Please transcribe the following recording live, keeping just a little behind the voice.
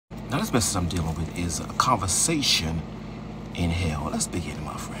Now, this message I'm dealing with is a conversation in hell. Let's begin,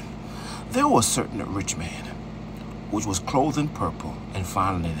 my friend. There was a certain rich man, which was clothed in purple and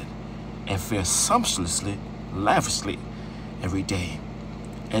fine linen, and fared sumptuously, lavishly every day.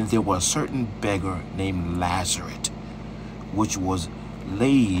 And there was a certain beggar named Lazarus, which was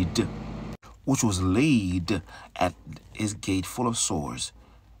laid at his gate full of sores,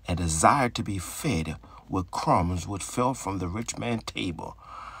 and desired to be fed with crumbs which fell from the rich man's table.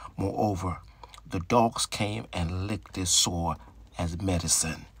 Moreover, the dogs came and licked his sore as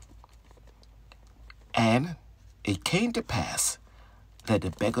medicine. And it came to pass that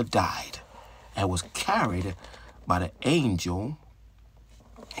the beggar died and was carried by the angel,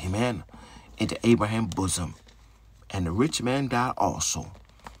 amen, into Abraham's bosom. And the rich man died also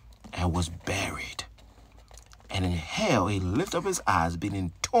and was buried. And in hell he lifted up his eyes, being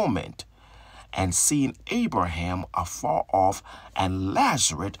in torment, and seeing Abraham afar off and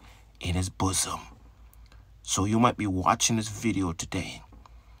Lazarus in his bosom. So you might be watching this video today,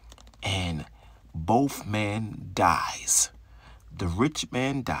 and both men dies. The rich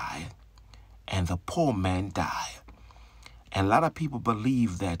man died, and the poor man died. And a lot of people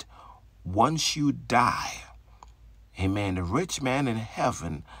believe that once you die, amen, the rich man in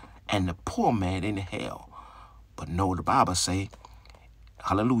heaven and the poor man in hell. But no, the Bible say,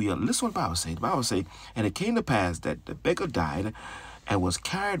 hallelujah, listen what the Bible say. The Bible say, and it came to pass that the beggar died and was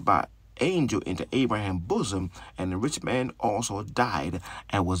carried by angel into Abraham's bosom, and the rich man also died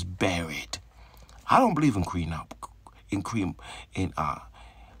and was buried. I don't believe in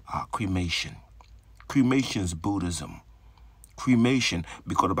cremation. Cremation is Buddhism. Cremation,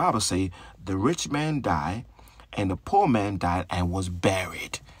 because the Bible say the rich man died and the poor man died and was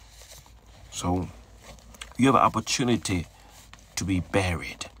buried. So you have an opportunity to be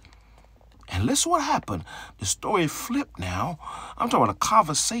buried. And listen what happened. The story flipped now. I'm talking about a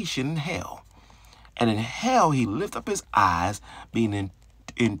conversation in hell. And in hell, he lifted up his eyes, being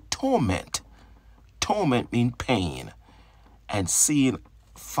in torment. Torment means pain. And seeing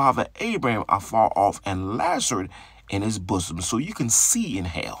Father Abraham afar off and Lazarus in his bosom. So you can see in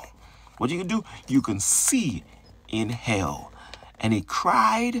hell. What you can do, you can see in hell. And he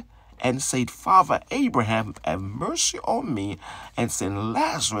cried and said, Father Abraham, have mercy on me, and send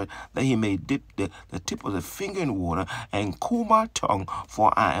Lazarus that he may dip the tip of the finger in water and cool my tongue,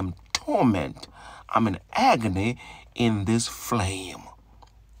 for I am tormented. I'm in agony in this flame.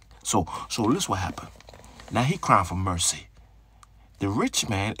 So listen what happened. Now he crying for mercy. The rich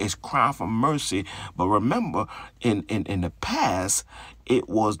man is crying for mercy, but remember, in the past, it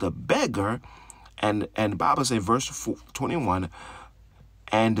was the beggar, and the Bible says, verse 21,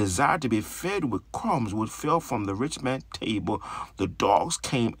 and desired to be fed with crumbs which fell from the rich man's table. The dogs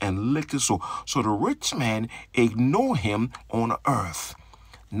came and licked it. So the rich man ignored him on earth.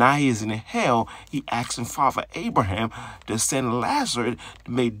 Now he is in hell. He asking Father Abraham to send Lazarus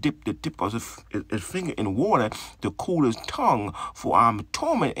to may dip the tip of his finger in water to cool his tongue, for I'm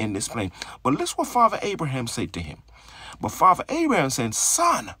tormented in this flame. But listen what Father Abraham said to him. But Father Abraham said,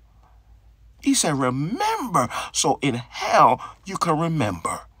 son, he said, remember. So in hell, you can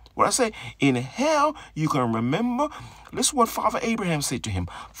remember. What I say, in hell, you can remember. Listen what Father Abraham said to him.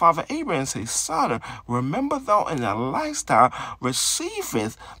 Father Abraham said, son, remember thou in thy lifestyle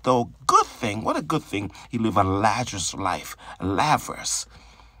receiveth the good thing. What a good thing. He lived a Lazarus life. Lazarus.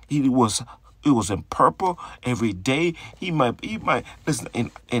 It was in purple every day. He might listen,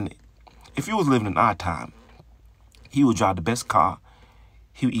 if he was living in our time, he would drive the best car.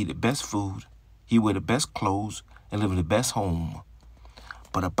 He would eat the best food. He wear the best clothes and live in the best home.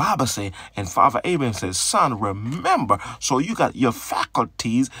 But the Bible says, and Father Abraham says, son, remember. So you got your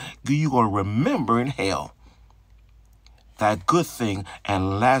faculties, you're going to remember in hell. That good thing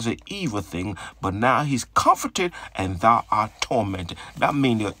and Lazarus evil thing, but now he's comforted and thou art tormented. That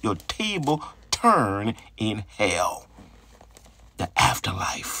means your table turn in hell. The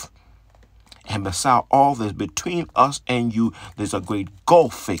afterlife. And beside all this, between us and you, there's a great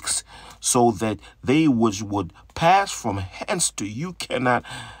gulf fixed, so that they which would pass from hence to you cannot,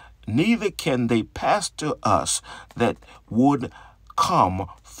 neither can they pass to us that would come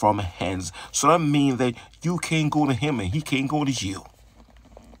from hence. So that means that you can't go to him and he can't go to you.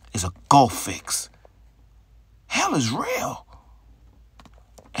 It's a gulf fix. Hell is real.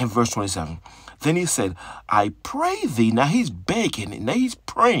 And verse 27. Then he said, I pray thee. Now he's begging. Now he's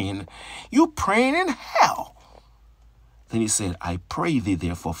praying. You praying in hell. Then he said, I pray thee,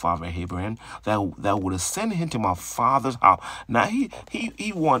 therefore, Father Abraham, that thou wouldest send him to my father's house. Now he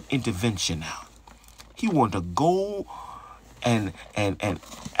want intervention now. He want to go and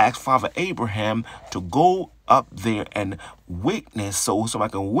ask Father Abraham to go up there and witness so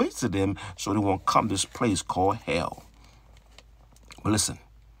somebody can witness to them so they won't come to this place called hell. But listen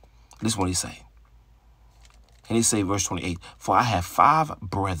is what he say. And he say, verse 28, for I have 5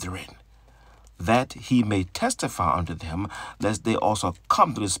 brethren, that he may testify unto them, lest they also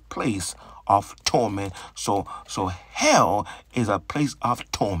come to this place of torment. So hell is a place of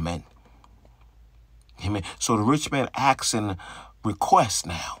torment. Amen. So the rich man asking request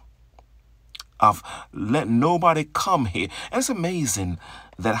now of let nobody come here. And it's amazing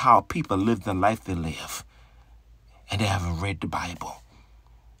that how people live the life they live, and they haven't read the Bible.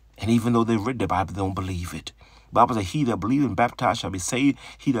 And even though they read the Bible, they don't believe it. The Bible says, he that believeth and baptized shall be saved.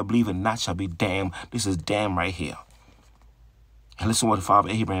 He that believeth not shall be damned. This is damn right here. And listen what Father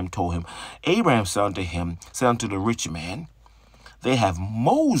Abraham told him. Abraham said unto the rich man, they have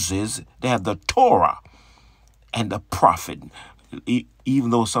Moses, they have the Torah and the prophet. Even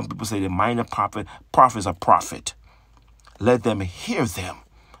though some people say the minor prophet, prophet's a prophet. Let them hear them.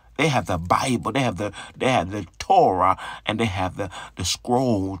 They have the Bible, they have the Torah, and they have the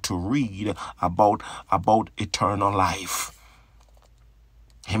scroll to read about eternal life.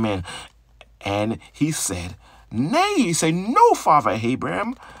 Amen. And he said, nay, he said, no, Father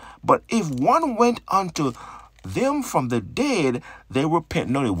Abraham, but if one went unto them from the dead, they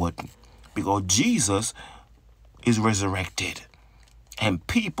repent. No, they wouldn't, because Jesus is resurrected. And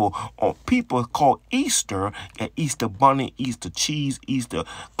people call Easter, Easter bunny, Easter cheese, Easter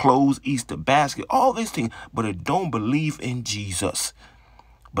clothes, Easter basket, all these things, but they don't believe in Jesus.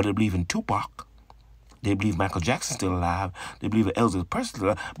 But they believe in Tupac. They believe Michael Jackson's still alive. They believe that Elvis Presley's still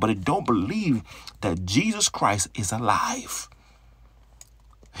alive, but they don't believe that Jesus Christ is alive.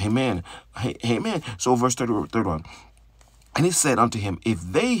 Amen. Amen. So verse 31. And he said unto him, if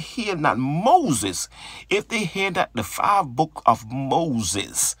they hear not Moses, if they hear not the 5 books of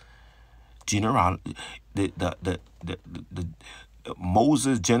Moses, genealogy, the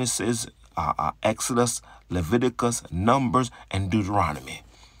Moses, Genesis, Exodus, Leviticus, Numbers, and Deuteronomy,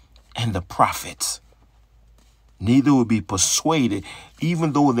 and the prophets, neither will be persuaded,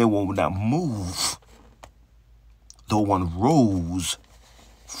 even though they will not move, though one rose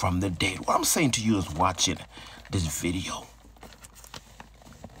from the dead. What I'm saying to you is watching this video.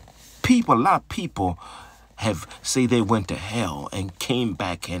 A lot of people say they went to hell and came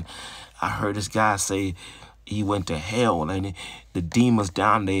back, and I heard this guy say he went to hell and the demons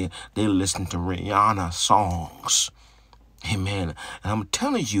down there, they listen to Rihanna songs. Amen. And I'm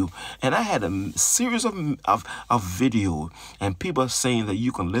telling you, and I had a series of video, and people are saying that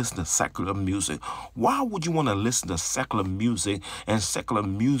you can listen to secular music. Why would you want to listen to secular music, and secular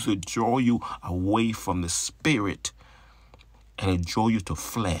music draw you away from the spirit and it draw you to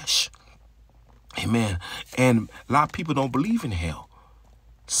flesh? Amen. And a lot of people don't believe in hell.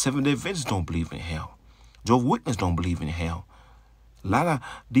 Seventh-day Adventists don't believe in hell. Jehovah's Witnesses don't believe in hell. A lot of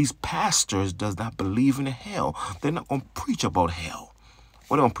these pastors does not believe in hell. They're not going to preach about hell.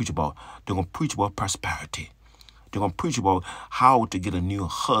 What are they going to preach about? They're going to preach about prosperity. They're going to preach about how to get a new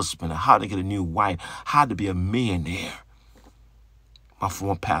husband, how to get a new wife, how to be a millionaire. My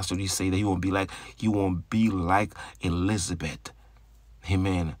former pastor, he say that he won't be like Elizabeth.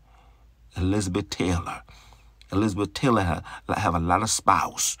 Amen. Elizabeth Taylor. Elizabeth Taylor have a lot of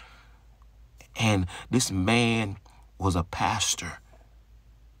spouse. And this man was a pastor.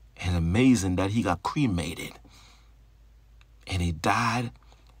 And amazing that he got cremated. And he died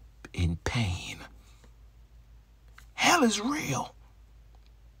in pain. Hell is real.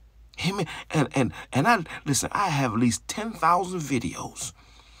 Amen. And I listen, I have at least 10,000 videos.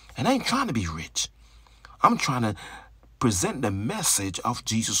 And I ain't trying to be rich. I'm trying to present the message of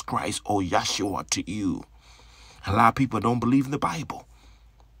Jesus Christ or Yeshua to you. A lot of people don't believe in the Bible.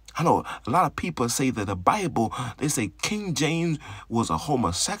 I know a lot of people say that the Bible, they say King James was a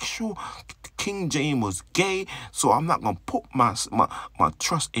homosexual, King James was gay, so I'm not going to put my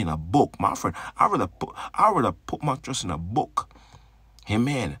trust in a book. My friend, I rather put my trust in a book.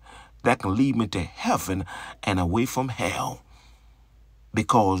 Amen. That can lead me to heaven and away from hell.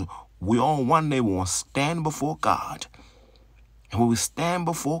 Because we all one day want to stand before God. And when we stand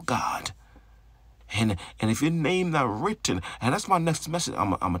before God, and if your name not written, and that's my next message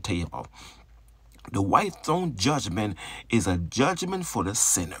I'm going to tell you about. The white throne judgment is a judgment for the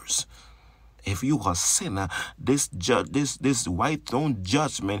sinners. If you are a sinner, this white throne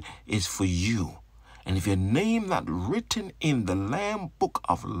judgment is for you. And if your name not written in the Lamb Book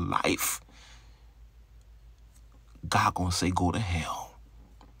of Life, God gonna say go to hell.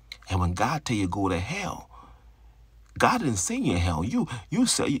 And when God tell you go to hell, God didn't send you hell. You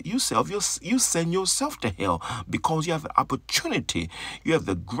send yourself to hell because you have the opportunity. You have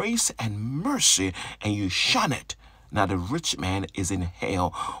the grace and mercy, and you shun it. Now the rich man is in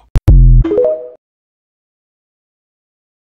hell